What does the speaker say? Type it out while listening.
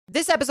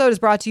This episode is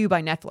brought to you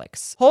by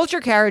Netflix. Hold your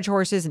carriage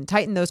horses and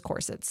tighten those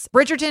corsets.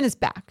 Bridgerton is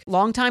back.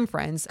 Longtime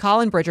friends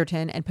Colin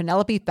Bridgerton and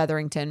Penelope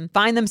Featherington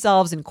find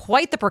themselves in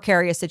quite the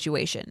precarious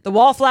situation. The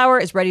wallflower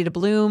is ready to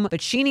bloom, but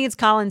she needs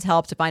Colin's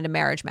help to find a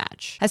marriage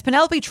match. Has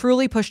Penelope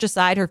truly pushed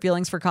aside her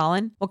feelings for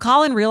Colin? Will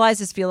Colin realize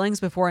his feelings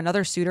before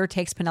another suitor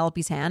takes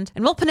Penelope's hand?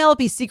 And will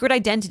Penelope's secret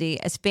identity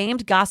as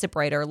famed gossip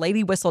writer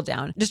Lady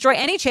Whistledown destroy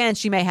any chance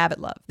she may have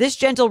at love? This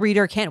gentle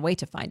reader can't wait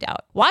to find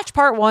out. Watch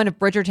part 1 of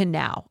Bridgerton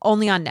now,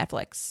 only on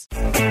Netflix.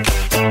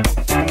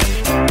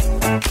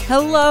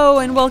 Hello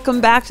and welcome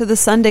back to the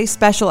Sunday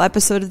special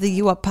episode of the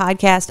You Up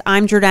podcast.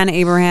 I'm Jordana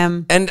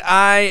Abraham. And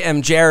I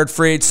am Jared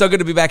Freed. So good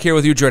to be back here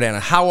with you,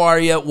 Jordana. How are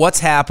you? What's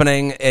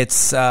happening?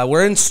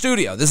 We're in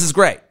studio. This is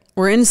great.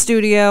 We're in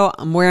studio.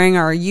 I'm wearing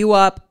our You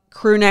Up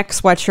crew neck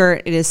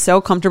sweatshirt. It is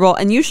so comfortable.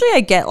 And usually I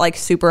get like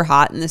super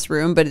hot in this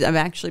room, but I've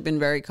actually been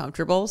very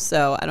comfortable.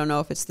 So I don't know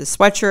if it's the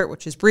sweatshirt,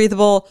 which is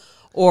breathable,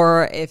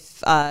 or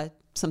if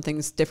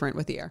something's different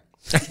with the air.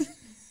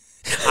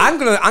 I'm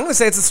gonna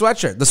say it's a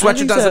sweatshirt. The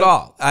sweatshirt does it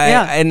all.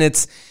 And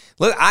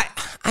I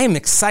am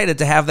excited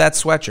to have that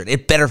sweatshirt.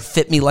 It better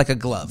fit me like a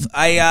glove.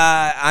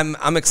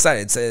 I'm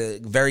excited. It's a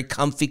very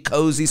comfy,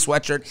 cozy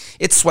sweatshirt.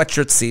 It's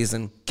sweatshirt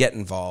season. Get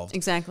involved.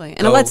 Exactly.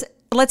 And it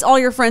lets all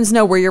your friends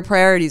know where your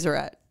priorities are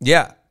at.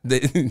 Yeah. The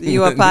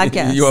You Up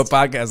podcast. The You Up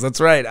podcast.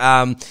 That's right.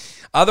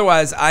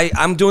 Otherwise,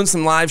 I'm doing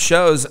some live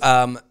shows.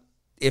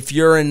 If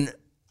you're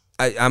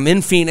I'm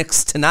in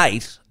Phoenix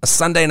tonight, a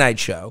Sunday night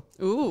show.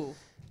 Ooh.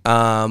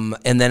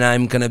 And then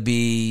I'm going to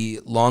be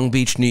Long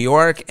Beach, New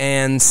York,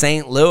 and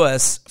St.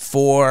 Louis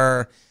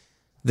for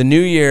the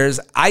New Year's.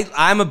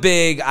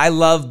 I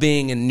love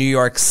being in New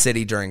York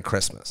City during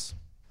Christmas.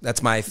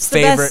 That's my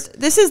favorite.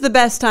 This is the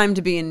best time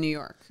to be in New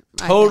York.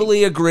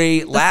 Totally agree.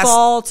 The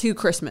fall to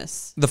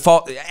Christmas. The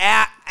fall.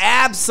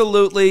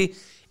 Absolutely.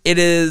 It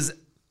is.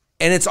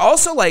 And it's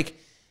also like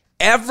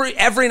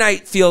every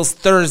night feels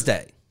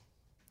Thursday.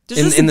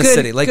 In the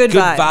city, like good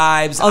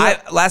vibes.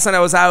 Last night I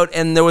was out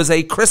and there was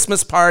a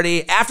Christmas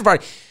party, after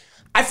party.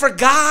 I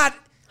forgot.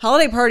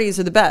 Holiday parties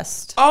are the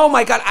best. Oh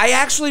my God. I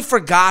actually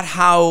forgot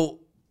how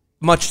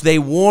much they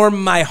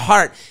warm my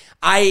heart.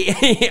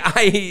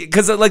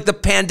 Because of like the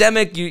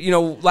pandemic,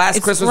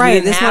 last Christmas we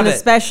didn't this have one it.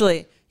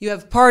 Especially. You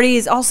have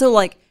parties. Also,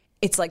 like,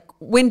 it's like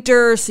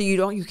winter, so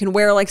you can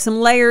wear like some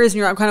layers and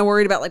you're not kind of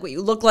worried about like what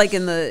you look like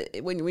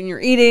when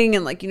you're eating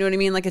and like, you know what I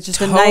mean? Like it's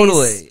just a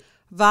nice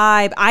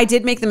vibe. I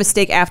did make the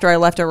mistake after I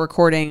left our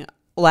recording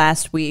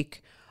last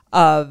week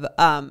of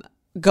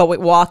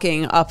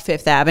walking up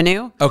Fifth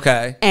Avenue.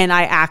 Okay. And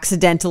I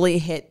accidentally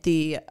hit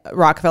the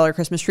Rockefeller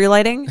Christmas tree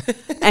lighting.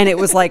 And it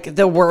was like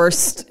the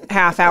worst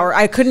half hour.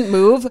 I couldn't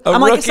move. I'm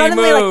like,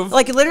 suddenly move.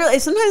 Like literally,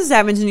 sometimes this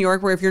happens in New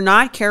York where if you're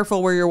not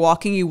careful where you're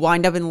walking, you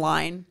wind up in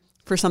line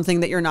for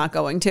something that you're not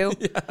going to.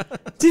 Yeah.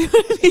 Do you know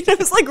what I mean? I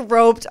was like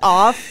roped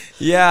off.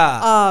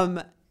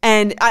 Yeah.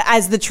 And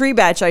as the tree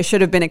batch, I should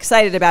have been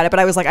excited about it,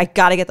 but I was like, I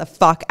got to get the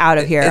fuck out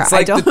of here. It's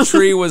like the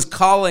tree was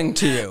calling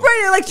to you.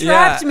 Right, it like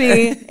trapped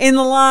me in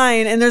the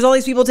line, and there's all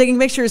these people taking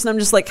pictures, and I'm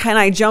just like, can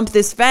I jump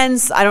this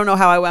fence? I don't know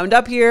how I wound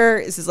up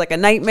here. This is like a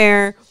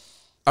nightmare.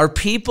 Are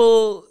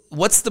people...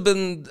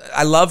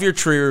 I love your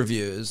tree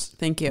reviews.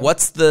 Thank you.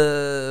 What's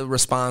the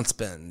response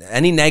been?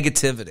 Any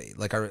negativity?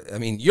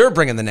 You're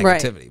bringing the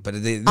negativity,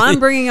 right. But I'm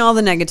bringing all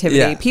the negativity.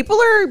 Yeah. People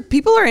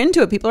are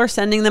into it. People are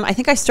sending them. I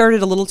think I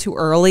started a little too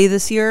early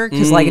this year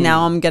because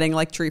now I'm getting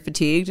like tree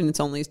fatigued, and it's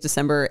only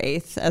December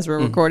 8th as we're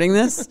recording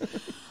this.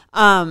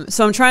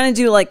 So I'm trying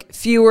to do like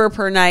fewer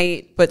per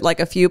night, but like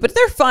a few, but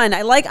they're fun.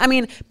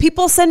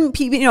 People send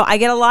people, I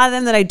get a lot of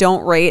them that I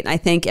don't rate, and I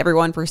thank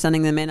everyone for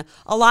sending them in.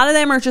 A lot of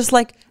them are just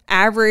like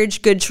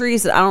average good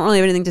trees that I don't really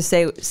have anything to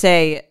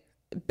say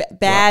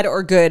bad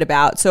or good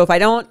about. So if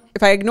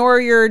I ignore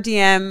your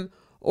DM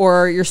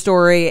or your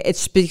story,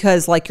 it's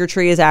because like your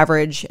tree is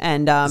average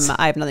and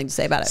I have nothing to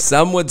say about it.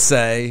 Some would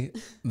say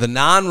the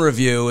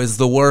non-review is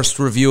the worst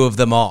review of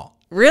them all.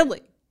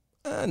 Really?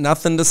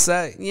 Nothing to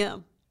say. Yeah.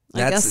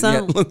 I guess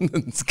so.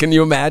 Yeah. Can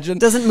you imagine?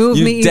 Doesn't move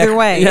me either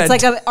way. Yeah. It's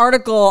like an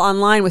article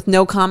online with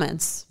no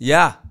comments.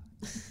 Yeah.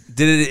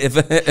 If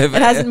it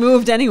hasn't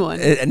moved anyone.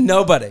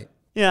 Nobody.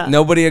 Yeah.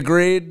 Nobody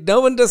agreed.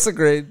 No one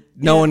disagreed.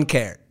 No one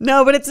cared.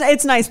 No, but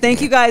it's nice.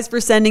 Thank you guys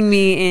for sending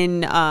me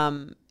in.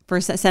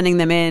 Sending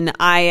them in.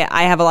 I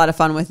have a lot of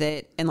fun with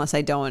it. Unless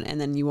I don't, and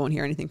then you won't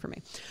hear anything from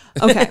me.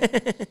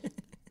 Okay.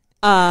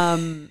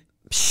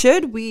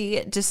 Should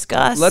we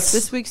discuss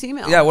this week's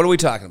email? Yeah. What are we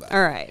talking about?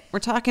 All right. We're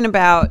talking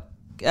about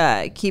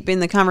keeping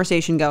the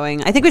conversation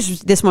going. I think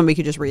this one we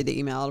could just read the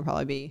email. It'll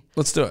probably be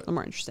Let's do it. A little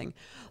more interesting.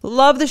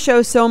 Love the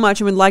show so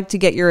much and would like to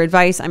get your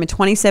advice. I'm a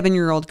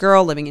 27-year-old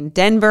girl living in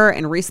Denver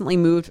and recently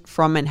moved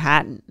from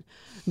Manhattan.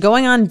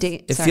 Going on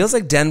dates. It feels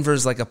like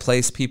Denver's like a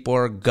place people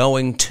are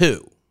going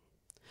to.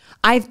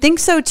 I think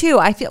so too.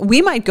 I feel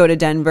we might go to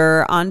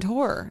Denver on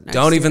tour.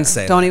 Don't even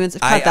say. Don't even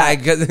cut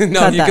that. No,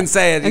 cut you that. can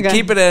say it. Okay.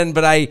 Keep it in.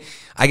 But I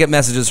get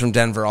messages from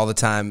Denver all the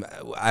time.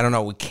 I don't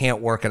know. We can't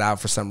work it out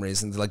for some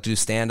reason. Like do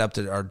stand up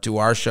or do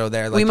our show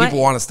there. Like people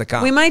want us to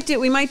come. We might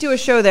do a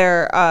show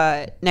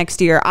there next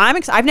year.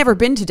 I've never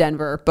been to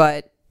Denver,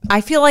 but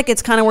I feel like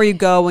it's kind of where you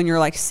go when you're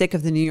like sick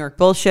of the New York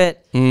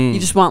bullshit. You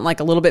just want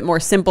like a little bit more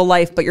simple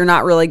life, but you're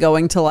not really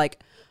going to like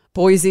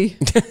Boise.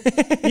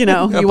 You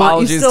know,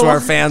 apologies to our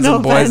fans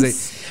in Boise.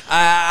 Offense.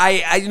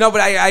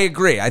 But I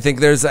agree. I think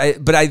there's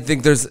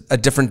a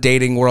different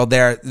dating world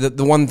there.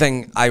 The one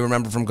thing I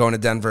remember from going to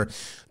Denver,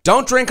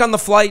 don't drink on the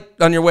flight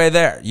on your way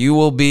there. You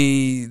will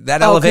be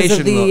that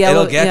elevation.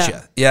 It'll get you.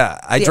 Yeah,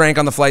 I drank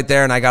on the flight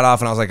there, and I got off,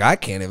 and I was like, I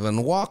can't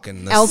even walk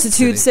in this altitude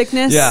city.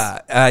 sickness.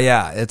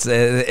 Yeah.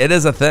 It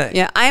is a thing.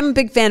 Yeah, I'm a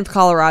big fan of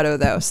Colorado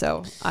though,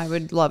 so I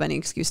would love any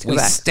excuse to go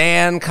back. We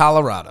stan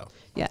Colorado.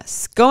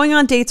 Yes, going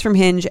on dates from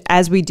Hinge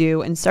as we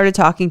do, and started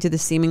talking to the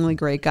seemingly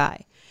great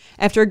guy.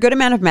 After a good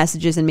amount of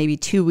messages in maybe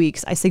 2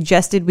 weeks, I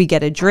suggested we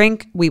get a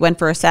drink. We went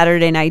for a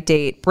Saturday night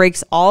date,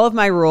 breaks all of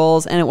my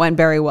rules, and it went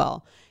very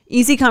well.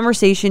 Easy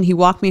conversation. He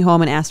walked me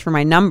home and asked for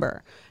my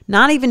number.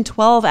 Not even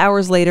 12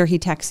 hours later, he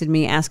texted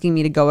me asking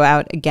me to go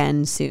out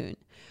again soon.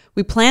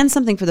 We planned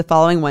something for the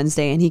following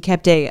Wednesday, and he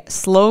kept a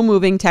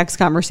slow-moving text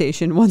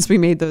conversation once we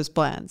made those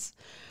plans.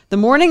 The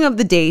morning of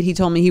the date, he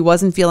told me he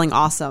wasn't feeling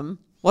awesome.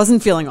 How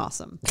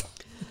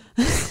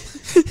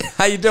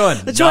you doing?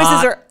 The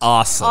choices are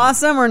awesome.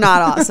 Awesome or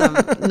not awesome?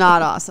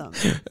 Not awesome.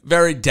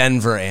 Very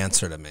Denver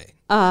answer to me.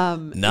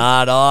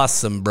 Not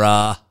awesome,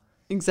 brah.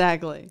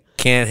 Exactly.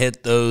 Can't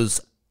hit those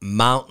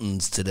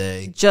mountains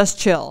today. Just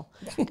chill.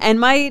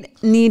 And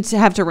might need to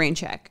have to rain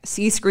check.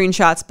 See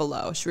screenshots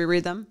below. Should we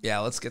read them? Yeah,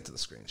 let's get to the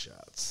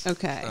screenshots.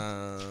 Okay.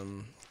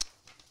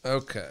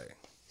 Okay.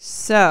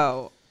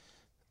 So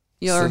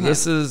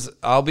this is,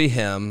 I'll be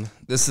him.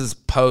 This is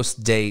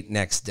post date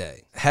next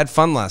day. Had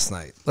fun last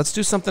night. Let's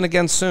do something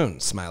again soon,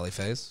 smiley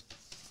face.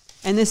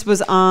 And this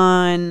was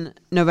on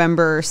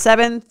November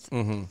 7th.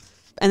 Mm-hmm.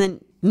 And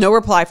then no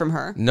reply from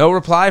her. No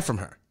reply from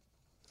her.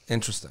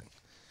 Interesting.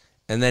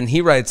 And then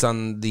he writes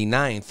on the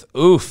 9th,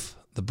 oof,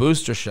 the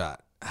booster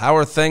shot. How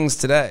are things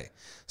today?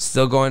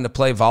 Still going to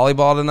play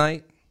volleyball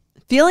tonight?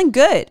 Feeling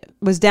good.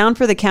 Was down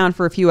for the count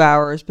for a few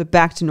hours, but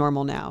back to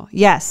normal now.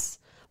 Yes.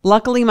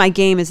 Luckily, my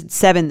game is at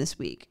 7 this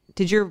week.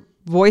 Did your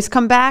voice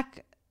come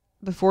back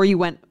before you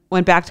went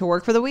back to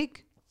work for the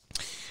week?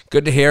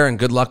 Good to hear, and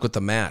good luck with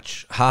the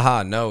match.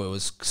 Haha, no, it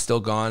was still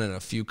gone, and a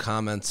few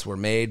comments were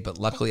made, but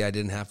luckily I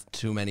didn't have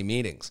too many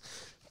meetings.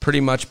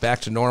 Pretty much back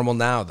to normal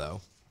now,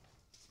 though.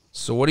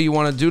 So what do you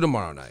want to do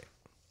tomorrow night?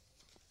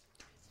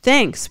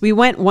 Thanks. We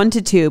went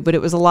 1-2, but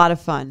it was a lot of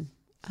fun.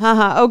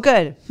 Haha, oh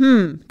good.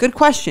 Good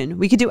question.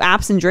 We could do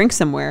apps and drink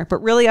somewhere,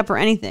 but really up for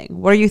anything.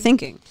 What are you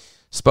thinking?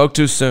 Spoke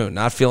too soon.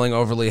 Not feeling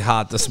overly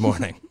hot this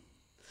morning.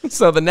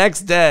 So the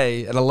next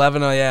day at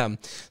 11 a.m.,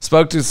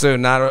 spoke too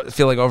soon. Not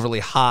feeling overly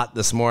hot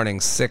this morning.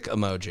 Sick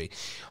emoji.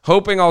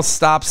 Hoping I'll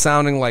stop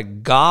sounding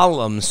like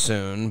Gollum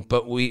soon,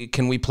 but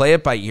can we play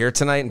it by ear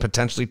tonight and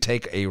potentially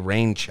take a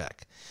rain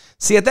check?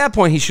 See, at that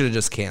point, he should have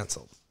just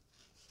canceled.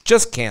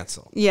 Just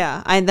cancel.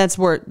 Yeah, I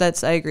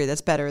agree.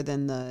 That's better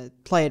than the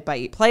play it by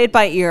ear. Play it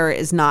by ear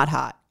is not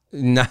hot.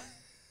 No.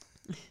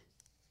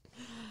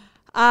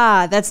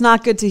 That's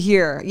not good to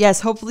hear.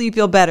 Yes, hopefully you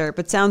feel better,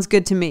 but sounds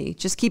good to me.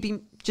 Just keep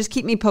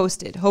me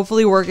posted.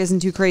 Hopefully work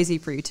isn't too crazy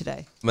for you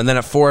today. And then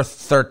at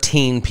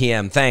 4:13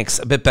 p.m., thanks.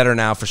 A bit better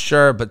now for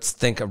sure, but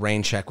think a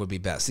rain check would be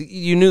best.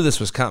 You knew this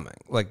was coming.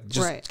 Like,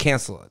 just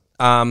cancel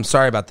it.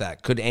 Sorry about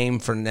that. Could aim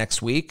for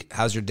next week.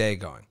 How's your day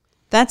going?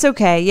 That's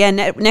okay. Yeah,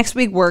 next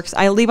week works.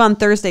 I leave on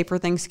Thursday for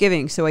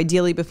Thanksgiving, so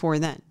ideally before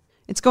then.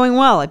 It's going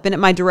well. I've been at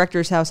my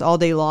director's house all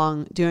day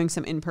long doing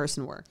some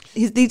in-person work.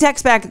 He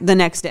texts back the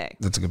next day.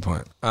 That's a good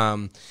point.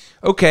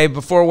 Okay,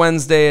 before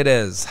Wednesday it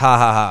is. Ha,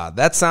 ha, ha.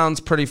 That sounds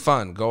pretty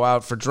fun. Go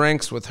out for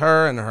drinks with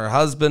her and her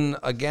husband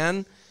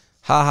again.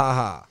 Ha, ha,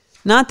 ha.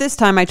 Not this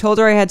time. I told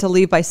her I had to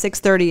leave by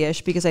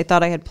 6:30-ish because I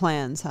thought I had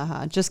plans. Ha,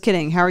 ha. Just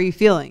kidding. How are you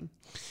feeling?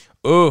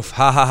 Oof.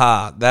 Ha, ha,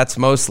 ha. That's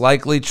most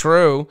likely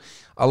true.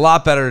 A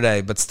lot better today,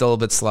 but still a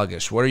bit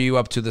sluggish. What are you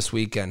up to this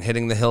weekend?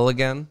 Hitting the hill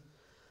again?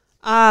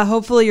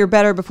 Hopefully you're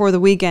better before the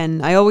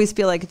weekend. I always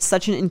feel like it's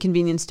such an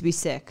inconvenience to be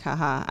sick.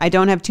 Haha. I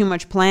don't have too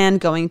much planned.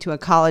 Going to a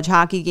college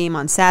hockey game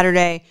on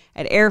Saturday.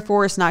 At Air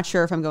Force, not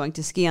sure if I'm going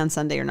to ski on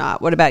Sunday or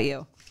not. What about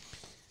you?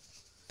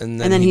 And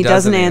then he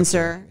doesn't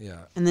answer.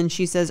 Yeah. And then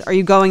she says, are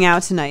you going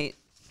out tonight?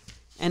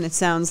 And it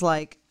sounds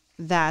like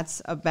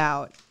that's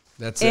about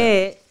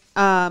it.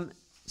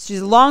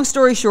 She's long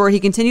story short, he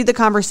continued the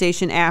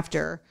conversation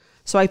after.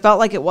 So I felt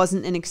like it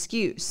wasn't an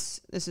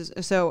excuse.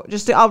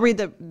 I'll read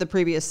the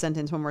previous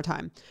sentence one more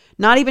time.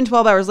 Not even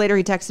 12 hours later,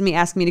 he texted me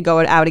asking me to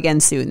go out again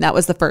soon. That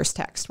was the first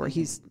text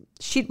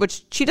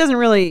which she doesn't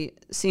really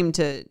seem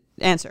to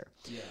answer.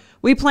 Yeah.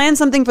 We planned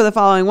something for the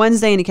following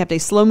Wednesday, and he kept a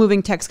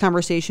slow-moving text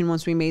conversation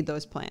once we made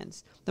those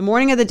plans. The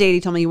morning of the date,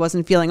 he told me he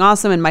wasn't feeling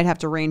awesome and might have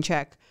to rain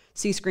check.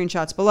 See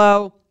screenshots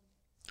below.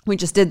 We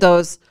just did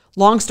those.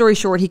 Long story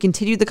short, he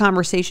continued the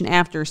conversation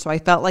after, so I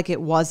felt like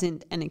it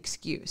wasn't an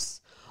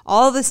excuse.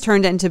 All of this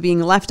turned into being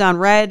left on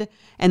red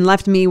and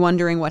left me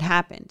wondering what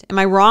happened. Am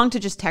I wrong to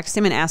just text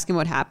him and ask him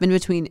what happened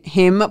between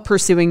him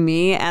pursuing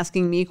me,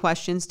 asking me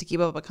questions to keep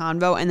up a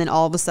convo, and then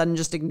all of a sudden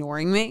just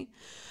ignoring me?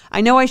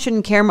 I know I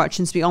shouldn't care much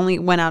since we only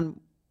went on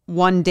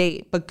one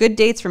date, but good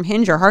dates from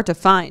Hinge are hard to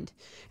find.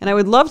 And I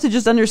would love to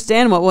just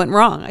understand what went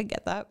wrong. I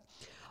get that.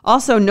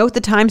 Also, note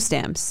the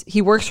timestamps.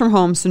 He works from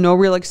home, so no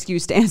real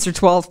excuse to answer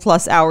 12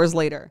 plus hours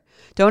later.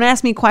 Don't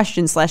ask me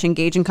questions /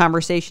 engage in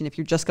conversation if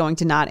you're just going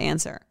to not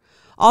answer.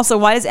 Also,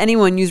 why does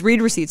anyone use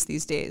read receipts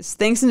these days?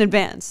 Thanks in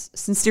advance.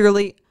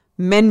 Sincerely,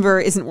 Menver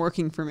isn't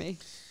working for me.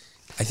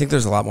 I think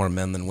there's a lot more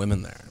men than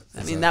women there.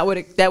 I mean, that would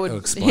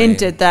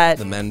hint at that.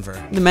 The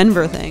Menver. The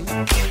Menver thing.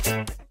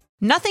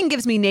 Nothing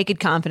gives me naked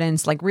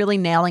confidence like really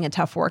nailing a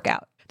tough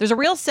workout. There's a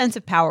real sense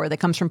of power that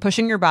comes from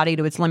pushing your body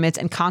to its limits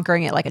and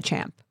conquering it like a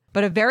champ.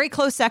 But a very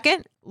close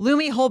second,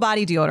 Lume Whole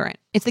Body Deodorant.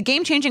 It's the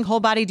game-changing whole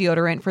body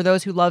deodorant for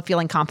those who love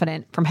feeling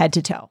confident from head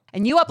to toe.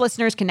 And you Up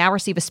listeners can now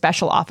receive a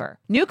special offer.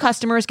 New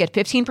customers get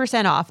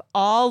 15% off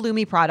all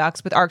Lume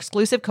products with our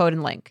exclusive code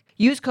and link.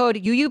 Use code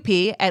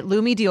UUP at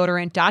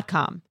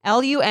LumeDeodorant.com.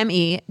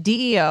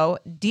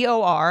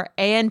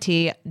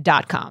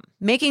 LumeDeodorant.com.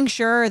 Making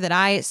sure that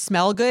I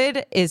smell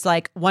good is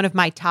like one of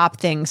my top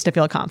things to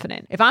feel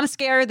confident. If I'm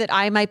scared that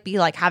I might be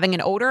like having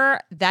an odor,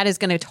 that is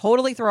going to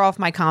totally throw off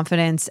my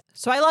confidence.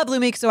 So I love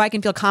Lume so I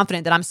can feel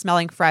confident that I'm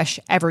smelling fresh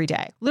every day.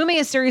 Lume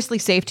is seriously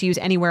safe to use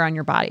anywhere on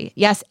your body.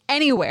 Yes,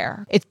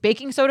 anywhere. It's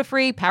baking soda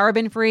free,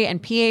 paraben free,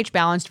 and pH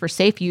balanced for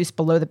safe use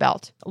below the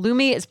belt.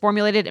 Lume is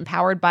formulated and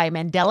powered by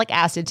mandelic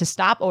acid to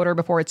stop odor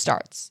before it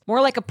starts.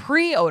 More like a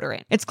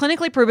pre-odorant. It's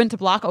clinically proven to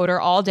block odor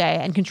all day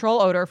and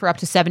control odor for up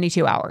to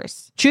 72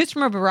 hours. Choose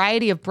from a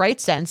variety of bright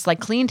scents like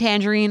clean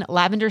tangerine,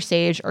 lavender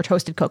sage, or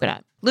toasted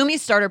coconut.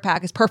 Lume's starter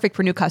pack is perfect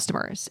for new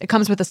customers. It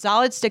comes with a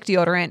solid stick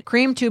deodorant,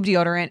 cream tube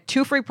deodorant,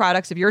 2 free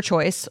products of your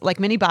choice, like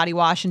mini body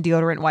wash and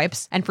deodorant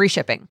wipes, and free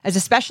shipping. As a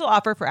special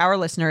offer for our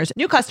listeners,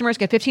 new customers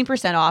get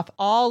 15% off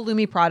all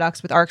Lume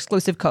products with our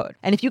exclusive code.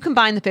 And if you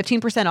combine the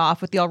 15%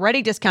 off with the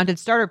already discounted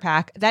starter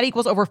pack, that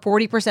equals over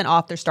 40%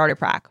 off their starter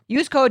pack.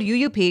 Use code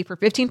UUP for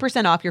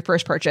 15% off your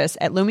first purchase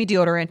at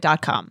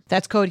LumeDeodorant.com.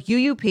 That's code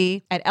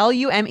UUP at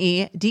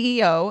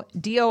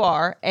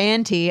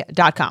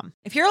LumeDeodorant.com.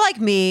 If you're like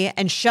me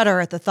and shudder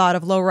at the thought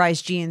of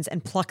low-rise jeans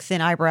and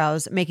pluck-thin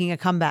eyebrows making a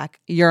comeback,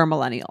 you're a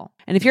millennial.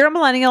 And if you're a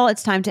millennial,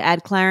 it's time to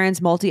add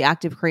Clarins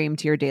Multi-Active Cream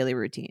to your daily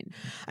routine.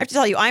 I have to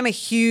tell you, I'm a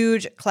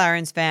huge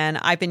Clarins fan.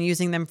 I've been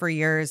using them for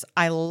years.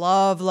 I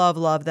love, love,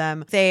 love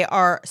them. They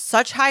are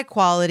such high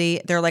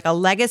quality. They're like a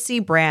legacy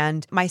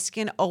brand. My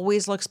skin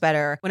always looks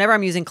better whenever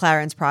I'm using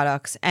Clarins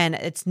products, and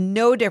it's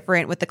no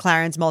different with the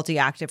Clarins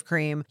Multi-Active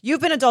Cream.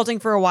 You've been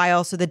adulting for a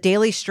while, so the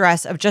daily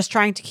stress of just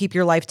trying to keep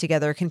your life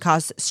together can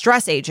cause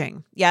stress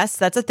aging. Yes,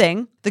 that's a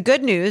thing. The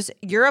good news,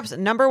 Europe's #1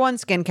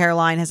 skincare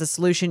line has a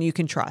solution you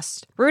can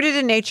trust. Rooted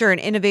in nature and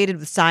innovated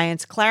with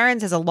science,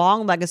 Clarins has a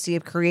long legacy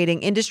of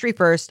creating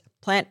industry-first,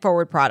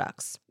 plant-forward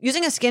products.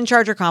 Using a skin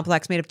charger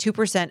complex made of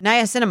 2%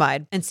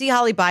 niacinamide and sea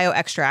holly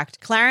bioextract,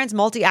 Clarins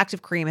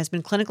Multi-Active Cream has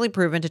been clinically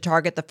proven to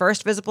target the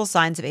first visible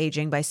signs of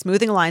aging by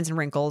smoothing lines and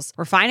wrinkles,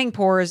 refining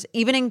pores,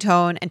 evening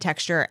tone and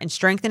texture, and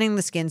strengthening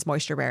the skin's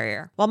moisture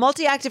barrier. While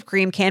Multi-Active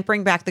Cream can't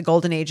bring back the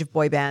golden age of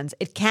boy bands,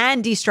 it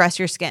can de-stress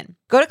your skin.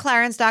 Go to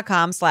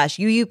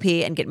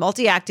Clarins.com/UUP and get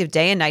Multi-Active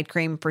Day and Night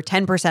Cream for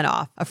 10%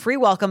 off, a free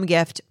welcome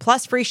gift,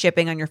 plus free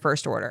shipping on your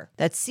first order.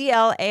 That's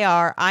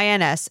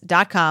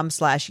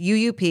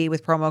CLARINS.com/UUP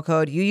with promo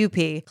code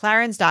UUP,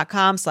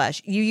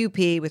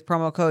 Clarins.com/UUP with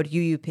promo code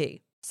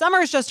UUP. Summer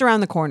is just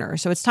around the corner,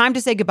 so it's time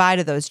to say goodbye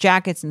to those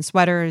jackets and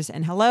sweaters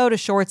and hello to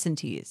shorts and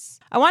tees.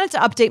 I wanted to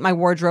update my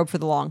wardrobe for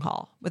the long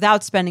haul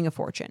without spending a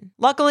fortune.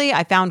 Luckily,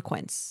 I found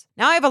Quince.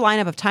 Now I have a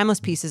lineup of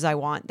timeless pieces I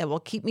want that will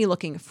keep me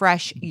looking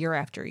fresh year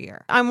after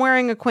year. I'm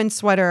wearing a Quince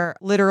sweater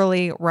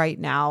literally right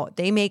now.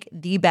 They make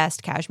the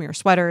best cashmere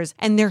sweaters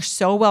and they're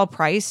so well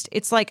priced.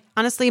 It's like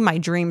honestly my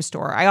dream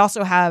store. I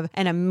also have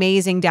an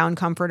amazing down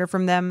comforter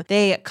from them.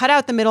 They cut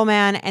out the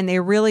middleman and they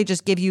really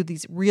just give you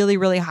these really,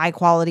 really high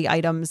quality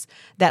items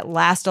that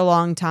last a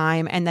long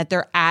time and that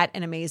they're at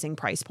an amazing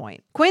price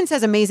point. Quince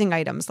has amazing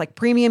items like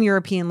premium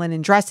European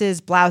linen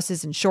dresses,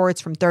 blouses, and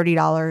shorts from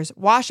 $30,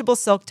 washable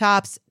silk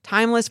tops,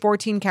 timeless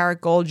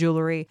 14-karat gold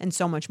jewelry, and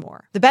so much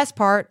more. The best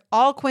part,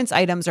 all Quince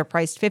items are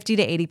priced 50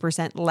 to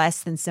 80%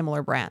 less than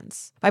similar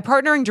brands. By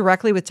partnering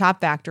directly with top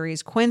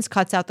factories, Quince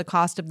cuts out the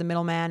cost of the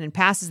middleman and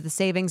passes the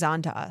savings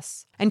on to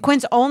us. And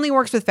Quince only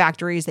works with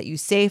factories that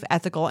use safe,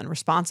 ethical, and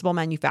responsible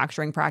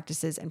manufacturing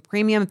practices and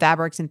premium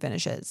fabrics and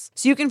finishes,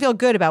 so you can feel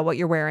good about what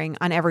you're wearing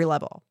on every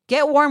level.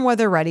 Get warm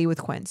weather ready with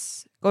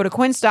Quince. Go to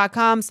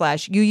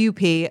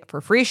quince.com/UUP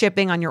for free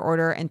shipping on your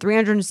order and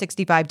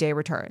 365-day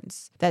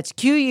returns. That's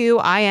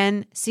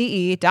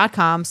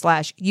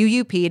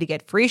QUINCE.com/UUP to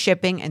get free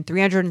shipping and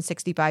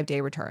 365-day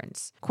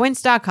returns.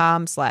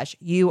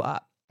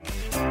 Quince.com/UUP.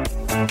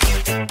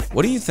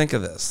 What do you think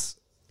of this?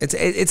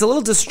 It's a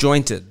little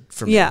disjointed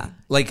for me. Yeah.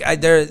 Like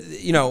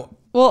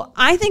Well,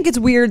 I think it's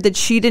weird that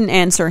she didn't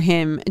answer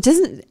him. It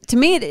doesn't, to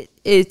me,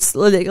 it's a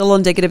little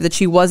indicative that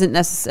she wasn't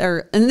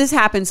necessary. And this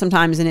happens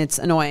sometimes, and it's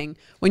annoying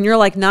when you're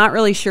like not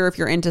really sure if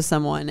you're into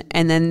someone,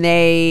 and then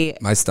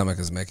My stomach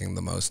is making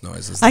the most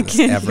noises. I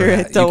can't hear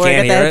it. Don't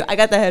worry. I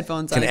got the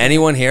headphones on. Can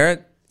anyone hear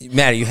it?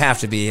 Maddie, you have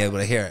to be able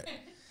to hear it.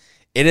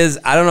 It is,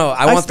 I don't know.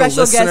 I want the listeners.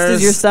 Our special guest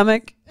is your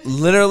stomach?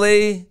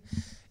 Literally,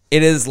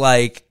 it is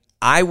like,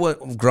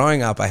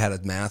 growing up, I had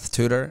a math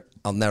tutor.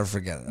 I'll never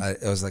forget it.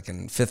 It was like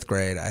in 5th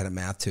grade. I had a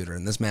math tutor,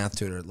 and this math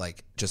tutor,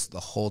 like, just the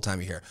whole time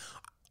you hear,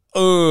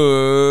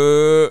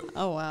 oh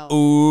wow,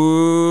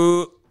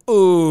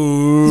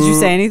 did you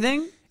say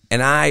anything?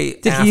 And I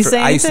used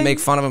to make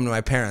fun of him to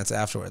my parents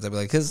afterwards. I'd be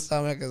like, his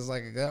stomach is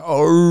like,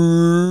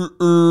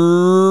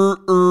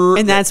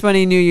 and that's when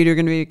he knew you were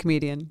going to be a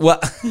comedian. Well,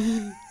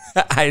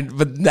 I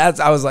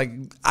was like,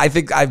 I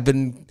think I've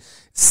been,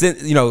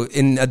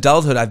 in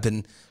adulthood, I've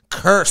been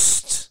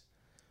cursed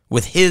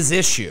with his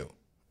issue.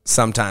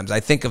 Sometimes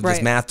I think of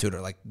this math tutor,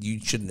 like you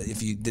shouldn't,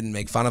 if you didn't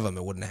make fun of him,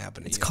 it wouldn't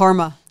happen to you. It's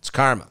karma. It's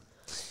karma.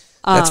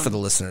 That's for the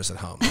listeners at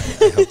home.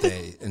 I hope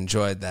they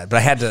enjoyed that. But I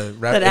had to...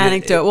 That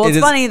anecdote. It's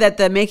funny that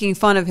the making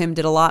fun of him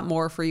did a lot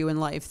more for you in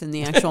life than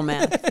the actual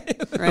math.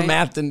 Right? The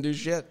math didn't do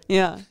shit.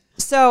 Yeah.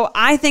 So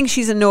I think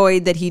she's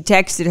annoyed that he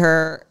texted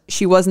her.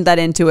 She wasn't that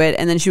into it.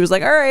 And then she was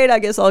like, all right, I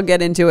guess I'll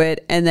get into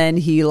it. And then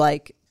he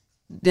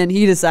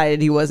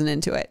decided he wasn't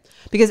into it.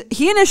 Because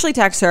he initially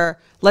texts her,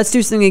 let's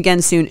do something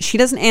again soon. She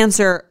doesn't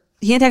answer.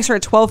 He texts her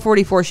at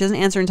 12:44. She doesn't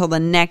answer until the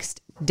next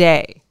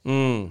day.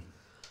 No,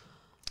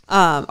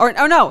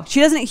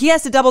 she doesn't. He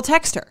has to double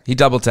text her. He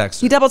double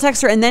texts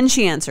her, and then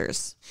she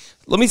answers.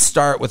 Let me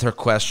start with her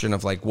question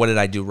of like, what did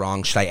I do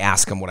wrong? Should I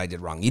ask him what I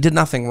did wrong? You did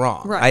nothing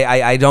wrong. Right.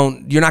 I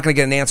don't. You're not going to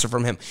get an answer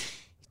from him.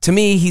 To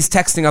me, he's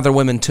texting other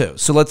women too.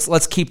 So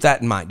let's keep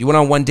that in mind. You went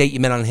on one date. You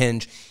met on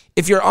Hinge.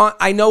 If you're on,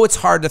 I know it's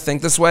hard to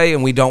think this way,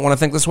 and we don't want to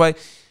think this way.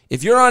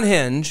 If you're on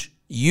Hinge,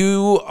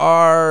 you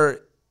are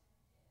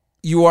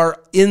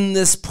in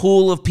this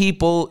pool of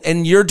people,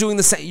 and you're doing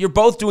the same. You're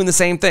both doing the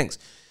same things.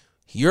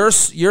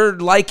 You're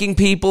liking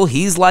people.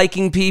 He's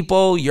liking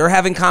people. You're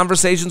having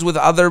conversations with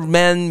other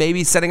men,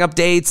 maybe setting up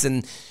dates,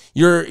 and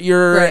you're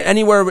right.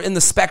 Anywhere in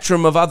the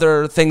spectrum of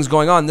other things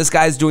going on. This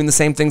guy's doing the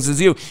same things as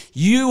you.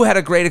 You had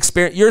a great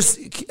experience.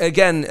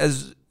 Again,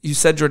 as you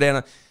said,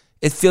 Jordana,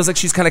 it feels like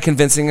she's kind of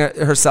convincing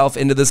herself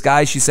into this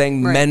guy. She's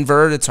saying, right.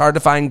 Menvert, it's hard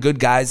to find good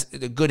guys,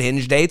 good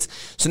Hinge dates.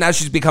 So now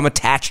she's become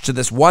attached to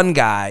this one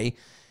guy,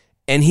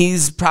 and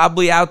he's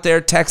probably out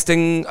there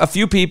texting a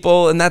few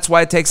people, and that's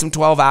why it takes him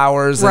 12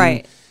 hours.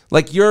 Right. And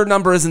like your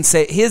number isn't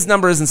his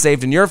number isn't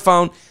saved in your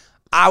phone.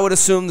 I would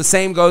assume the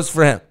same goes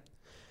for him.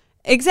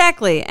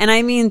 Exactly. And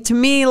I mean, to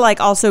me, like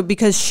also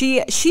because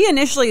she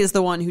initially is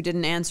the one who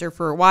didn't answer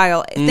for a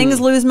while, things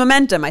lose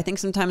momentum. I think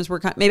sometimes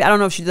maybe, I don't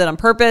know if she did that on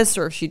purpose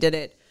or if she did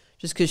it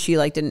just because she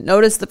like didn't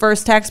notice the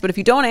first text. But if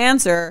you don't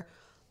answer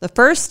the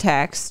first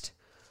text,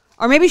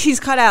 or maybe she's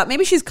cut out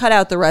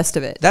the rest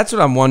of it. That's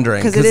what I'm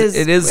wondering. Because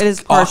it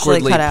is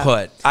awkwardly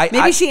put.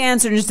 Maybe she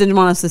answered and just didn't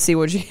want us to see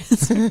what she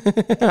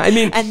answered. I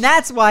mean, and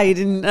that's why you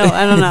didn't know.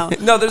 I don't know.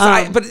 No,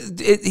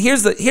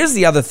 here's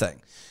the other thing.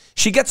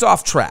 She gets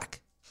off track.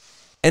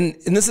 And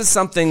this is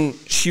something,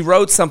 she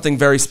wrote something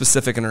very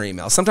specific in her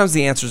email. Sometimes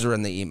the answers are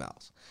in the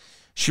emails.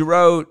 She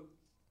wrote,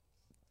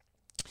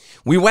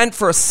 we went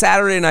for a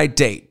Saturday night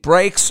date,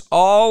 breaks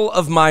all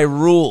of my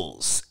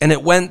rules, and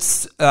it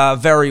went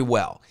very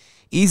well.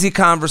 Easy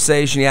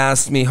conversation, he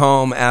asked me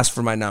home, asked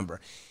for my number.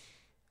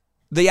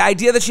 The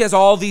idea that she has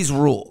all these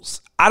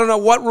rules, I don't know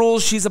what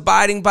rules she's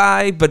abiding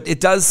by, but it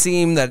does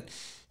seem that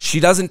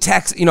she doesn't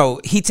text,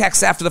 he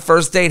texts after the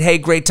first date, hey,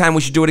 great time, we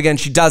should do it again.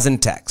 She doesn't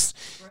text.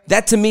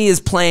 That to me is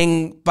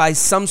playing by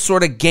some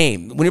sort of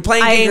game. When you're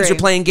playing games, you're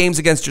playing games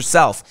against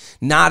yourself,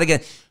 not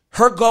against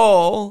her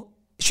goal.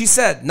 She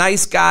said,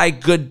 nice guy,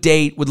 good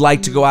date, would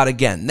like to go out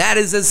again. That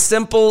is as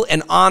simple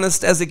and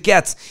honest as it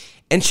gets.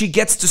 And she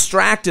gets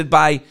distracted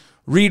by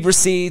read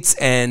receipts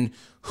and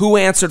who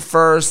answered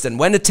first and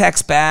when to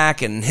text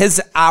back and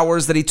his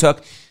hours that he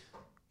took.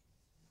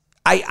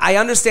 I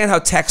understand how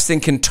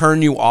texting can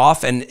turn you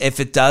off, and if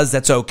it does,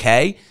 that's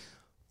okay.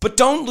 But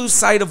don't lose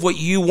sight of what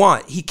you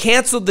want. He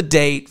canceled the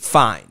date,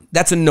 fine.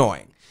 That's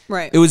annoying.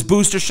 Right. It was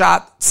booster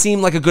shot,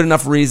 seemed like a good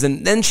enough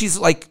reason. Then she's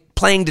like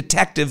playing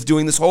detective,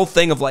 doing this whole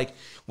thing of like,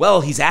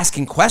 well, he's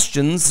asking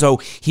questions, so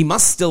he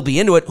must still be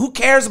into it. Who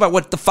cares about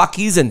what the fuck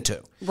he's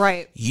into?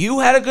 Right. You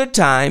had a good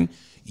time.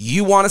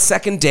 You want a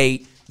second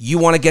date. You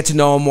want to get to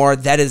know him more.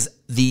 That is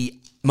the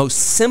most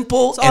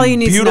simple and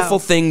beautiful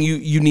thing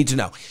you need to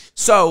know.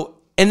 So,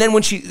 and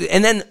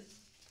then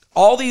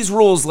all these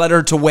rules led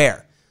her to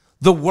where?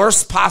 The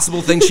worst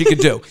possible thing she could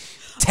do.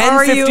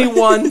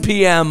 10:51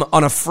 p.m.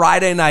 on a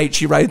Friday night,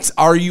 she writes,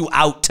 are you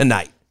out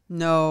tonight?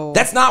 No.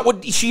 That's not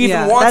what she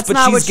even wants,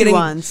 but she's getting,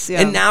 wants.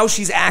 Yeah. And now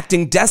she's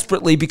acting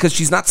desperately because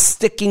she's not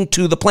sticking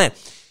to the plan.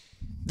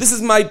 This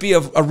might be a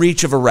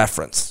reach of a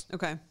reference.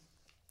 Okay.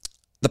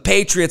 The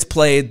Patriots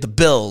played the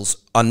Bills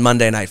on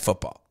Monday Night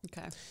Football.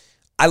 Okay.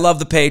 I love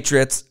the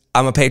Patriots.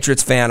 I'm a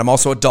Patriots fan. I'm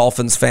also a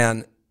Dolphins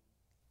fan.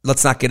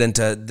 let's not get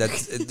into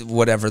that,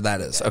 whatever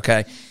that is,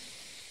 okay?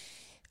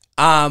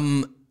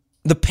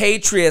 The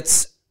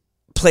Patriots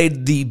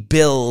played the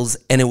Bills,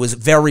 and it was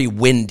very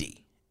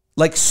windy.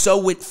 Like, so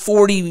with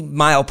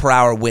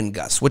 40-mile-per-hour wind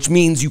gusts, which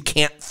means you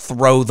can't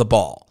throw the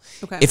ball.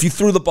 Okay. If you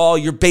threw the ball,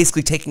 you're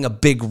basically taking a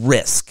big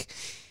risk.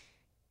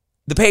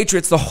 The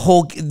Patriots,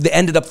 they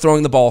ended up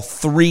throwing the ball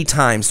 3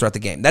 times throughout the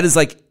game. That is,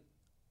 like,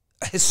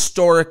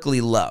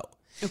 historically low.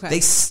 Okay. They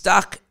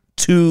stuck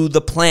to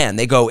the plan.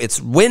 They go, it's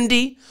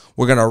windy.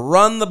 We're going to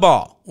run the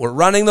ball. We're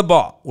running the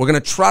ball. We're going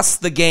to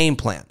trust the game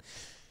plan.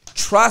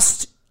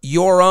 Trust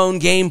your own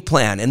game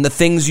plan and the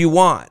things you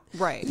want.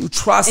 Right. You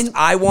trust,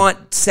 I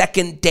want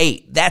second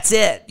date. That's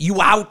it.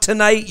 You out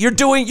tonight? You're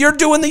doing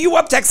the you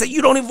up text that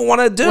you don't even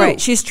want to do. Right.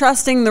 She's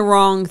trusting the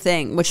wrong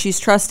thing. What she's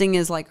trusting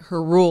is like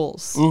her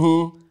rules,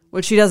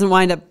 which she doesn't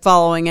wind up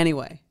following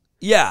anyway.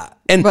 Yeah.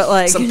 And but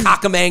like, some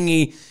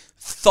cockamamie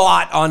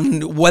thought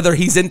on whether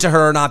he's into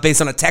her or not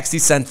based on a text he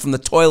sent from the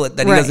toilet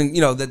that he doesn't,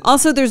 that.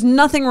 Also, there's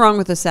nothing wrong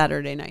with a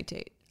Saturday night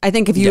date. I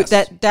think if you,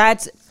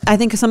 that's, I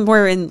think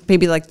somewhere in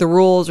maybe like the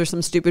rules or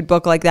some stupid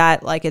book like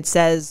that, like it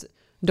says,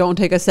 don't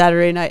take a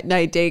Saturday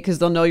night date because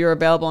they'll know you're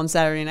available on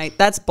Saturday night.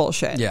 That's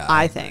bullshit. Yeah,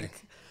 I think.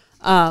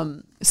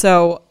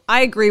 So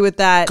I agree with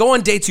that. Go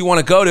on dates you want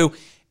to go to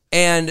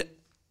and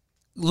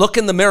look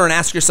in the mirror and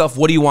ask yourself,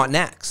 what do you want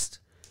next?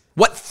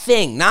 What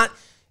thing? Not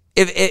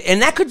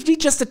and that could be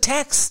just a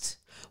text.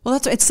 Well,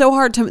 that's why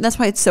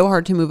it's so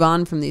hard to move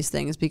on from these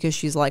things, because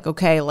she's like,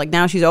 okay, like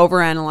now she's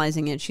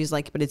overanalyzing it. She's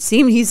like, but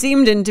he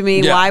seemed into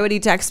me. Yeah. Why would he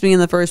text me in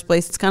the first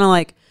place? It's kind of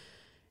like,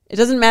 it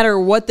doesn't matter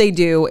what they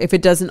do if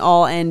it doesn't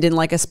all end in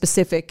like a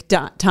specific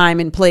time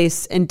and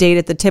place and date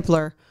at the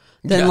Tippler.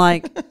 Then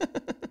like,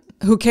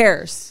 who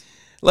cares?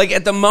 Like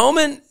at the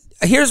moment,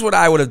 here's what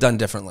I would have done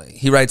differently.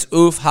 He writes,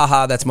 oof,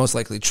 haha, that's most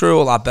likely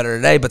true. A lot better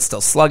today, but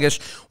still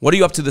sluggish. What are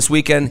you up to this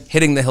weekend?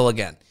 Hitting the hill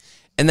again.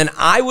 And then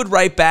I would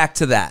write back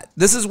to that.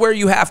 This is where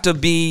you have to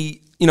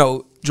be,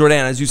 Jordan,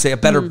 as you say, a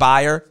better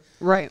buyer.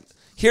 Right.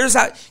 Here's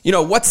how,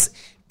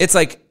 it's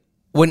like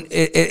when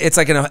it's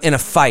like in a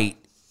fight.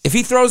 If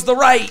he throws the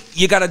right,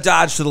 you got to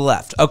dodge to the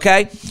left.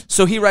 Okay.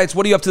 So he writes,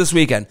 what are you up to this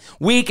weekend?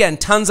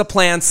 Weekend, tons of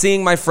plans,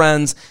 seeing my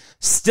friends,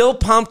 still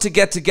pumped to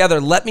get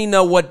together. Let me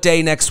know what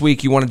day next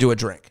week you want to do a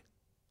drink.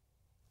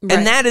 Right.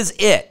 And that is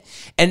it.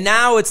 And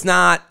now it's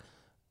not,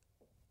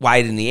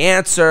 why didn't he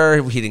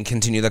answer? He didn't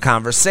continue the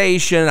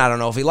conversation. I don't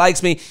know if he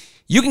likes me.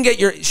 You can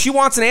get she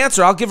wants an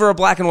answer. I'll give her a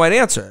black and white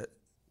answer.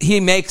 He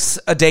makes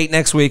a date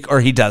next week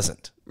or he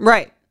doesn't.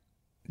 Right.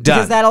 Done.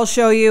 Because that'll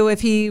show you if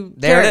he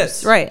there cares. It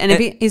is. Right. And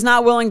if he's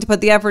not willing to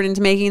put the effort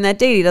into making that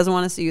date, he doesn't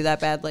want to see you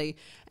that badly.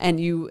 And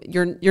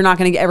you're not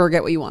going to ever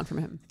get what you want from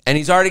him. And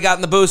he's already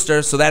gotten the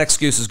booster, so that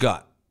excuse is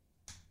gone.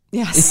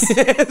 Yes.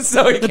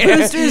 So the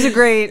booster's a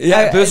great.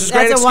 Booster's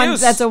great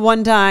excuse. That's a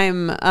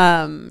one-time.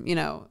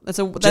 That's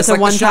a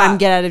one-time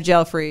get out of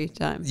jail free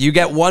time. You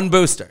get one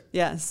booster.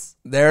 Yes.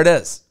 There it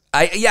is.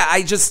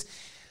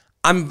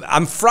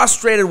 I'm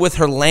frustrated with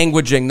her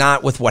languaging,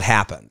 not with what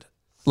happened.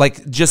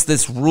 Like just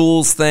this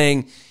rules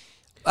thing.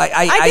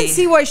 I can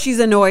see why she's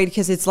annoyed,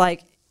 because it's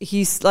like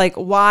he's like,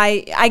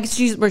 why?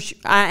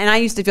 And I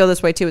used to feel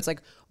this way too. It's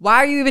like, why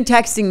are you even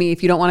texting me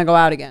if you don't want to go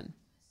out again?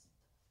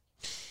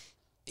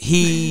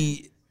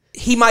 He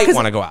might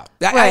want to go out.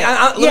 Right.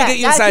 Let me get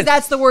you inside.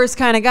 That's the worst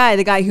kind of guy.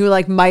 The guy who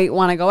like might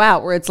want to go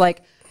out, where it's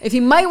like, if he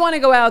might want to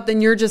go out, then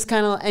you're just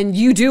kind of, and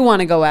you do want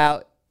to go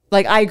out.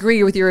 Like, I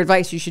agree with your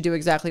advice. You should do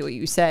exactly what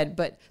you said.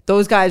 But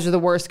those guys are the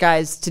worst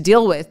guys to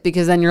deal with,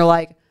 because then you're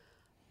like,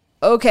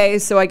 okay,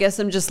 so I guess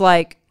I'm just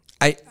like.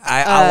 A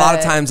lot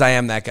of times I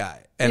am that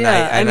guy. And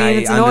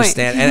I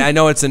understand. And I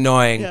know it's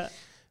annoying. Yeah.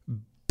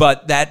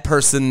 But that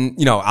person,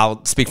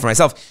 I'll speak for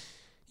myself.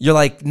 You're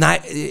like,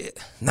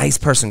 nice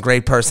person,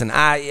 great person.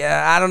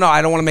 I don't know.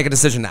 I don't want to make a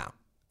decision now.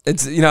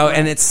 It's,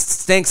 and it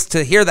stinks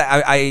to hear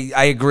that.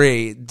 I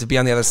agree, to be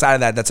on the other side of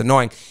that. That's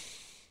annoying.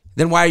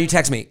 Then why are you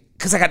texting me?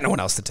 Because I got no one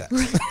else to text.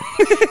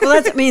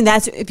 Well,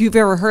 that's if you've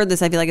ever heard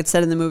this, I feel like it's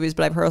said in the movies,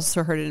 but I've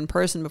also heard it in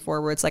person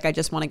before, where it's like, I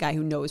just want a guy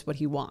who knows what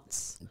he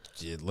wants.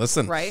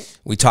 Listen, right?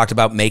 We talked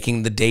about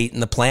making the date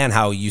and the plan,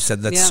 how you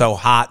said that's so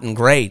hot and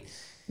great.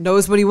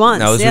 Knows what he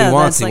wants. Knows what he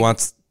wants. He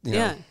wants,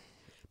 Yeah.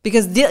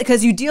 Because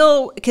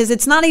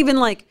it's not even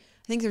like,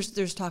 I think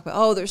there's talk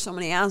about, there's so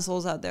many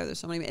assholes out there. There's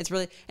so many, it's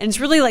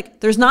really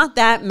like, there's not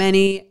that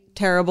many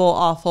terrible,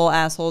 awful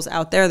assholes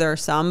out there. There are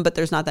some, but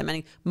there's not that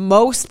many.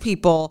 Most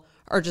people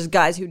are just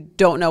guys who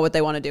don't know what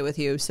they want to do with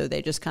you. So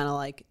they just kind of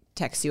like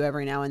text you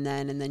every now and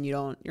then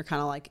you're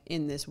kind of like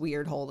in this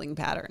weird holding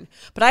pattern.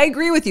 But I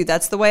agree with you.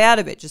 That's the way out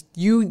of it. Just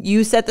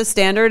you set the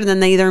standard, and then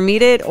they either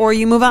meet it or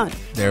you move on.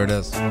 There it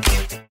is.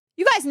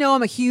 You guys know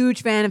I'm a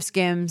huge fan of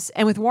Skims,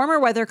 and with warmer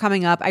weather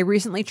coming up, I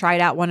recently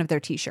tried out one of their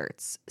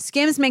t-shirts.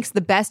 Skims makes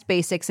the best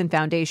basics and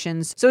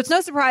foundations, so it's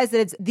no surprise that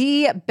it's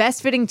the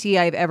best fitting tee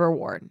I've ever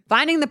worn.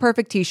 Finding the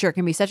perfect t-shirt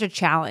can be such a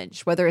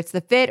challenge, whether it's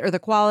the fit or the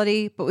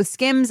quality, but with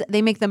Skims,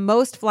 they make the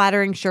most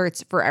flattering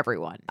shirts for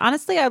everyone.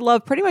 Honestly, I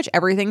love pretty much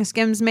everything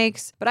Skims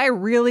makes, but I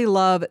really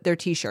love their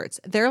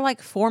t-shirts. They're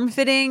like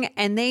form-fitting,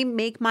 and they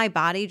make my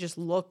body just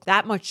look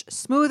that much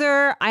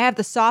smoother. I have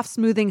the soft,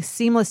 smoothing,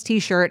 seamless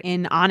t-shirt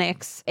in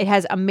Onyx. It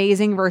has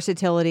amazing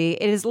versatility.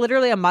 It is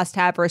literally a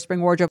must-have for a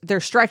spring wardrobe.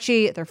 They're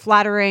stretchy, they're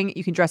flattering,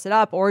 you can dress it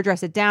up or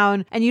dress it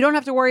down, and you don't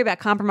have to worry about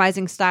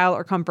compromising style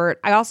or comfort.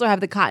 I also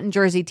have the cotton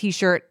jersey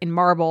t-shirt in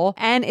marble,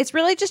 and it's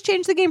really just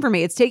changed the game for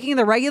me. It's taking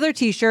the regular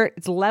t-shirt,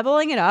 it's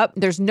leveling it up.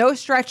 There's no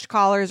stretched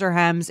collars or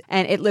hems,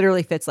 and it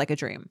literally fits like a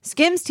dream.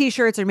 Skims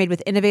t-shirts are made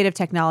with innovative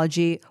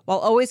technology while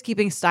always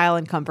keeping style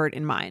and comfort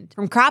in mind.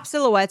 From crop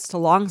silhouettes to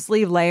long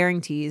sleeve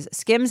layering tees,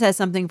 Skims has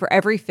something for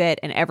every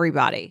fit and every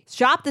body.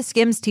 Shop the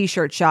Skims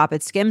t-shirt shop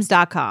at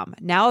skims.com,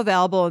 now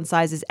available in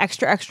sizes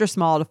extra, extra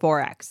small to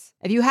 4X.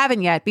 If you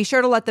haven't yet, be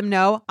sure to let them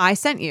know I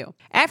sent you.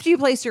 After you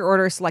place your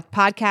order, select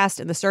podcast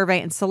in the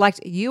survey and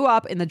select You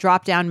Up in the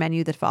drop-down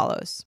menu that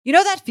follows. You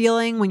know that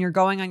feeling when you're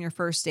going on your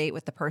first date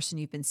with the person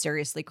you've been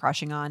seriously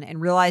crushing on and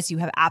realize you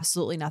have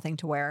absolutely nothing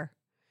to wear?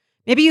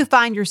 Maybe you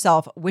find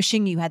yourself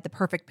wishing you had the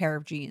perfect pair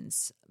of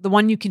jeans, the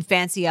one you can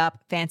fancy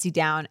up, fancy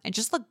down, and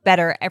just look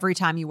better every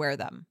time you wear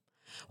them.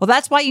 Well,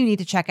 that's why you need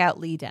to check out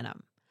Lee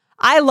Denim.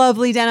 I love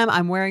Lee Denim.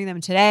 I'm wearing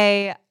them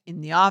today in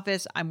the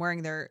office. I'm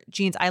wearing their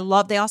jeans.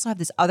 They also have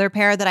this other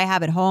pair that I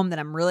have at home that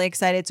I'm really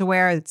excited to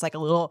wear. It's like a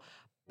little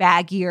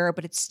baggier,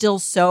 but it's still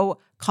so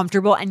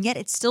comfortable, and yet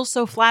it's still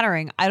so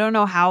flattering. I don't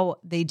know how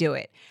they do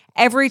it.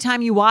 Every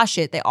time you wash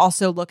it, they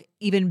also look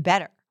even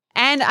better.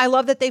 And I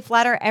love that they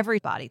flatter every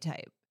body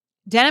type.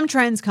 Denim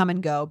trends come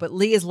and go, but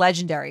Lee is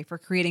legendary for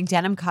creating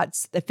denim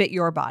cuts that fit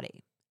your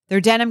body. Their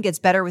denim gets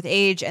better with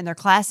age, and their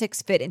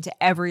classics fit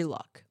into every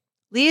look.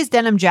 Lee's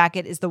denim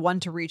jacket is the one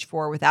to reach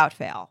for without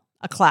fail,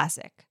 a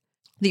classic.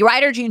 The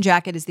Rider jean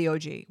jacket is the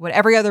OG, what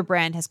every other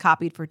brand has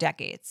copied for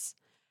decades.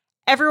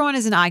 Everyone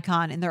is an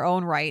icon in their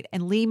own right,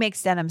 and Lee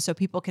makes denim so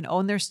people can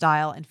own their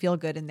style and feel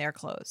good in their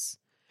clothes.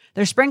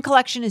 Their spring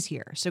collection is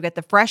here, so get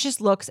the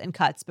freshest looks and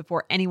cuts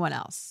before anyone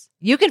else.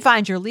 You can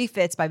find your Lee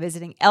fits by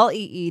visiting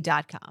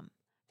lee.com.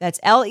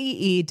 That's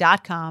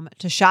lee.com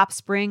to shop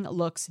spring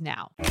looks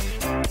now.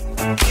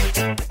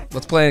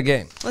 Let's play a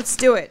game. Let's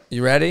do it.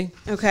 You ready?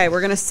 Okay,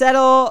 we're going to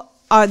settle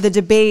the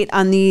debate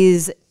on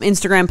these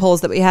Instagram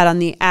polls that we had on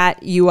the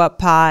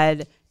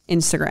 @YouUpPod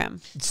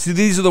Instagram. So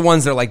these are the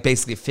ones that are like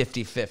basically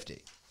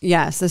 50-50.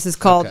 Yes, this is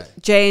called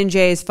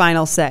J&J's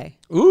Final Say.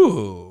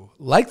 Ooh,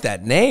 like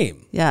that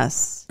name.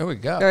 Yes. There we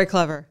go. Very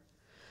clever.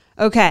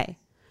 Okay,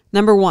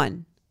 number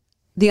 1.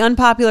 The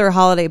unpopular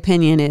holiday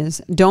opinion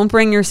is don't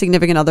bring your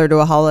significant other to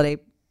a holiday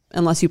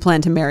unless you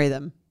plan to marry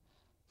them.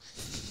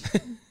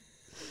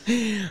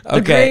 Okay.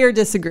 Agree or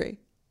disagree?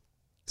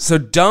 So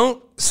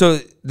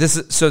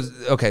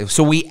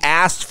we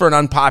asked for an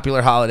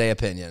unpopular holiday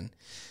opinion.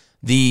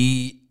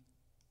 The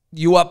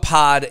You Up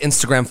Pod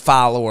Instagram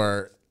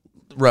follower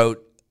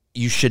wrote,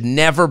 you should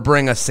never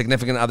bring a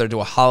significant other to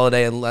a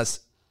holiday unless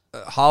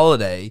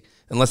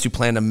you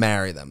plan to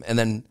marry them. And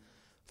then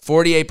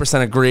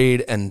 48%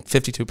 agreed and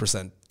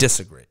 52%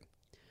 disagreed.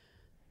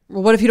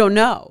 Well, what if you don't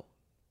know?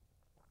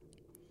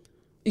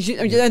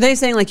 Are they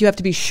saying like you have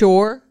to be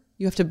sure?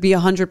 You have to be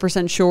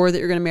 100% sure that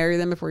you're going to marry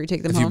them before you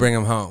take them home? If you bring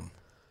them home.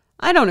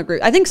 I don't agree.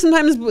 I think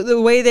sometimes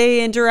the way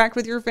they interact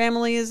with your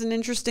family is an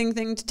interesting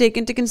thing to take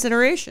into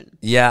consideration.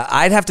 Yeah,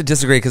 I'd have to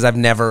disagree because I've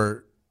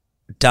never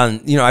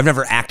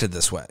acted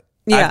this way.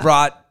 Yeah. I've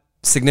brought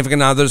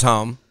significant others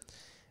home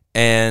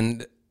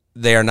and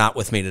they are not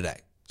with me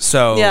today.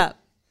 So yeah.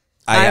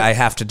 I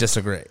have to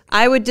disagree.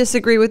 I would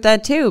disagree with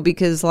that too,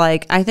 because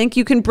like I think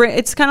you can bring.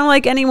 It's kind of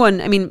like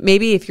anyone. I mean,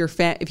 maybe if you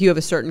have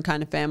a certain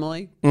kind of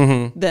family,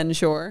 then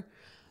sure.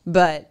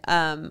 But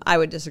I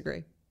would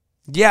disagree.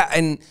 Yeah,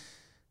 and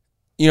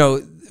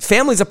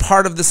family's a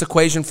part of this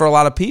equation for a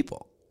lot of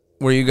people.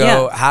 Where you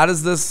go, how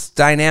does this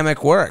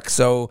dynamic work?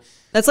 So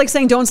that's like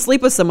saying don't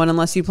sleep with someone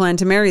unless you plan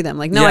to marry them.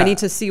 Like, no, I need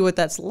to see what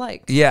that's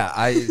like.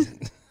 Yeah,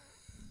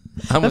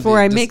 before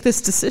I make this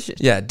decision.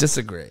 Yeah,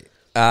 disagree.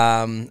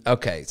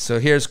 Okay, so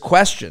here's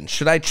question.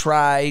 Should I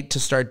try to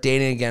start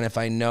dating again if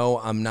I know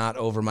I'm not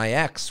over my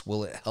ex?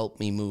 Will it help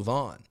me move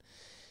on?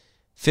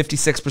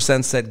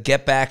 56% said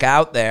get back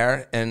out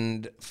there,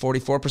 and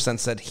 44%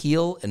 said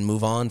heal and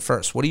move on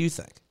first. What do you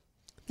think?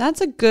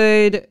 That's a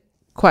good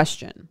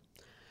question.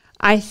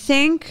 I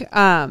think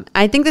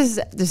this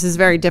is a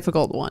very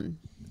difficult one.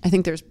 I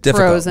think there's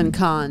pros and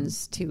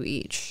cons to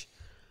each.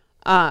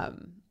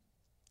 On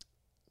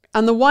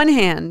the one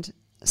hand,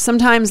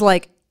 sometimes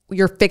like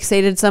you're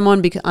fixated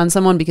on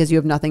someone because you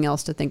have nothing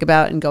else to think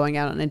about, and going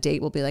out on a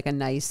date will be like a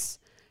nice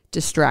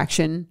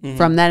distraction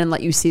from that and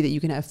let you see that you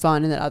can have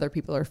fun and that other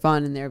people are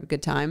fun and they have a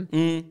good time.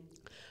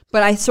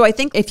 But I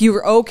think if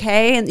you're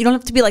okay, and you don't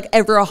have to be like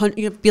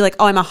you have to be like,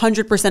 oh, I'm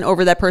 100%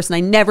 over that person. I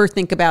never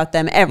think about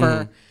them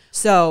ever.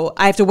 So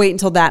I have to wait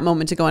until that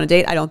moment to go on a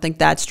date. I don't think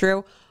that's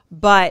true.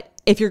 But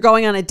if you're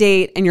going on a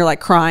date and you're like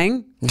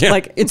crying,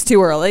 like it's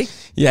too early.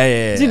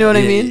 Yeah. Do you know what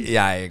I mean?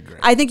 Yeah, I agree.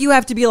 I think you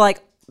have to be like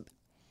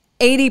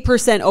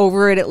 80%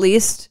 over it at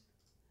least.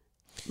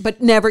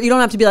 But never, you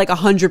don't have to be like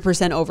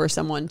 100% over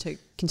someone to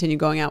continue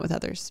going out with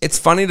others. It's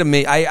funny to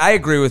me. I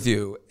agree with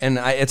you. And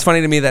it's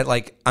funny to me that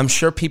like, I'm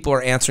sure people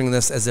are answering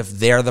this as if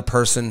they're the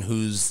person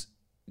who's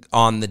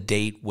on the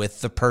date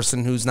with the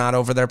person who's not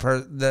over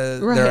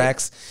their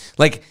ex.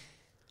 Like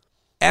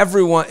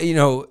everyone, you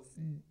know,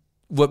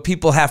 what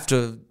people have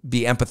to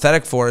be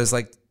empathetic for is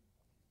like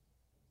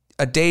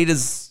a date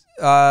is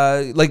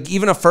like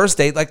even a first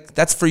date, like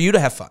that's for you to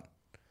have fun.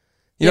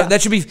 You know,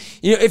 that should be,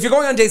 you know, if you're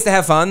going on dates to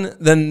have fun,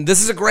 then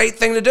this is a great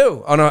thing to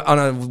do on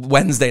a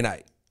Wednesday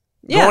night.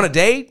 Go on a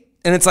date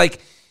and it's like,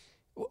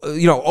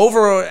 you know,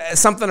 over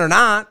something or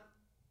not,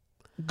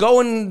 go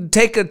and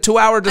take a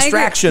 2-hour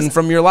distraction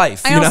from your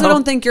life. I also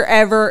don't think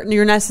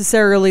you're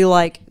necessarily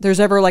like, there's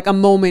ever like a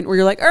moment where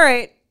you're like, all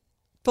right,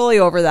 fully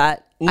over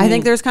that. I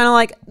think there's kind of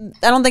like,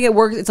 I don't think it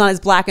works. It's not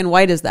as black and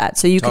white as that.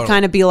 So you could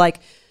kind of be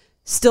like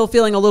still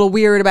feeling a little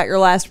weird about your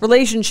last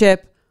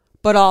relationship,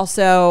 but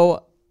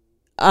also,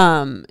 you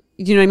know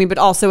what I mean? But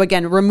also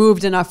again,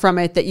 removed enough from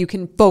it that you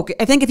can focus.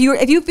 I think if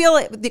you feel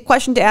it, the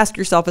question to ask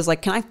yourself is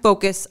like, can I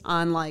focus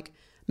on like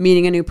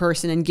meeting a new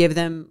person and give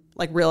them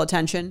like real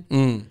attention?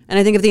 And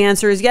I think if the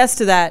answer is yes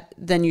to that,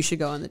 then you should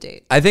go on the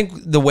date. I think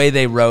the way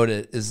they wrote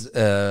it is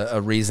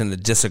a reason to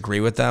disagree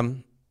with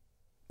them.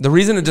 The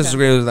reason to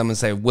disagree with them and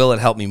say, will it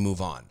help me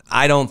move on?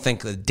 I don't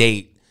think the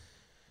date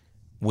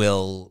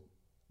will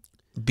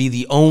be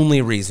the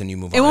only reason you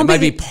move on. It might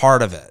be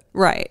part of it.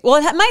 Right. Well,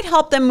 it might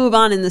help them move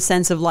on in the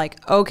sense of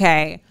like,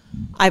 okay,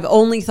 I've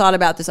only thought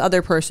about this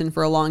other person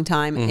for a long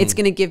time. It's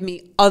going to give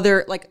me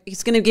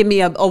it's going to give me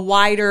a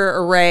wider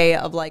array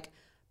of like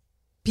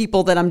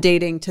people that I'm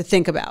dating to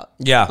think about.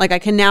 Yeah. Like I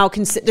can now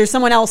consider, there's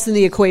someone else in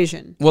the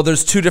equation. Well,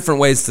 there's two different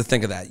ways to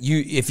think of that.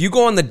 If you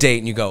go on the date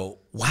and you go,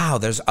 wow,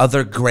 there's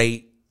other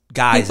great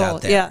guys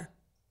out there. Yeah.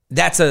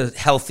 That's a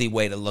healthy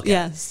way to look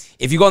at it.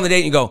 If you go on the date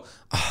and you go,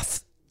 oh,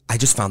 I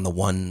just found the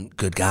one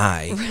good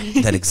guy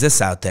that exists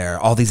out there.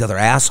 All these other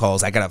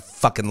assholes, I got to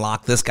fucking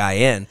lock this guy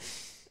in.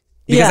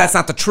 Because that's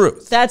not the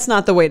truth. That's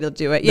not the way to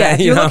do it. Yeah,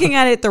 if you're looking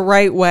at it the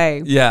right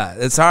way. Yeah,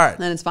 it's hard.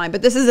 Then it's fine.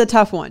 But this is a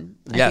tough one.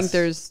 I think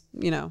there's,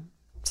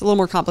 it's a little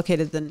more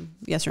complicated than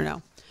yes or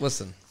no.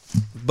 Listen,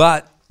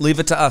 but leave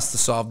it to us to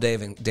solve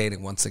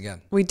dating once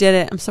again. We did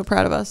it. I'm so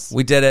proud of us.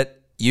 We did it.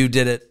 You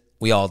did it.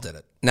 We all did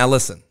it. Now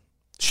listen,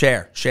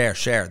 share.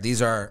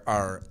 These are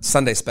our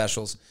Sunday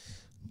specials.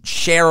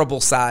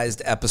 Shareable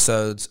sized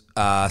episodes.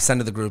 Send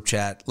to the group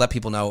chat. Let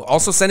people know.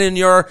 Also send in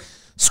your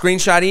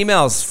screenshot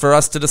emails for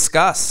us to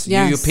discuss.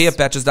 Yes.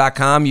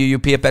 UUP@Betches.com,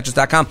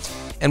 UUP@Betches.com.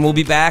 And we'll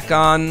be back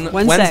on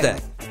Wednesday.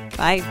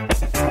 Bye.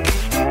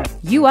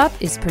 You Up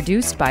is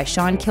produced by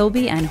Sean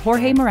Kilby and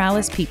Jorge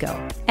Morales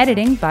Pico.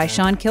 Editing by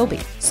Sean Kilby.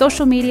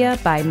 Social media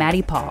by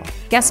Maddie Paul.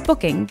 Guest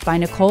booking by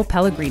Nicole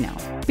Pellegrino.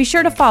 Be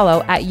sure to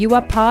follow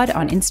 @UUpPod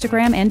on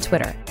Instagram and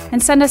Twitter.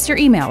 And send us your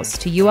emails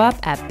to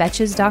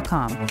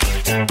UUp@Betches.com.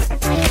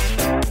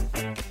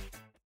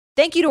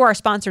 Thank you to our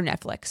sponsor,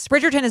 Netflix.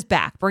 Bridgerton is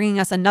back, bringing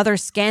us another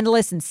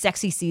scandalous and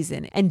sexy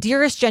season. And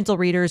dearest gentle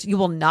readers, you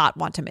will not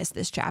want to miss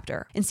this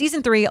chapter. In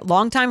season 3,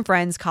 longtime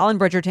friends Colin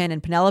Bridgerton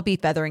and Penelope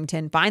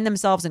Featherington find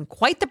themselves in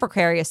quite the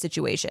precarious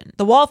situation.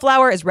 The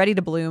wallflower is ready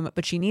to bloom,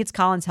 but she needs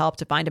Colin's help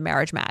to find a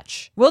marriage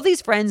match. Will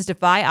these friends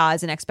defy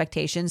odds and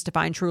expectations to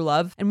find true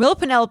love? And will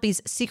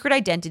Penelope's secret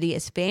identity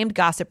as famed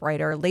gossip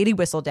writer Lady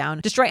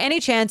Whistledown destroy any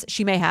chance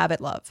she may have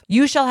at love?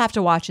 You shall have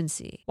to watch and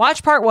see.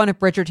 Watch part 1 of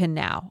Bridgerton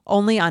now,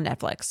 only on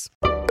Netflix.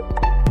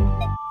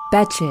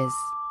 Betches.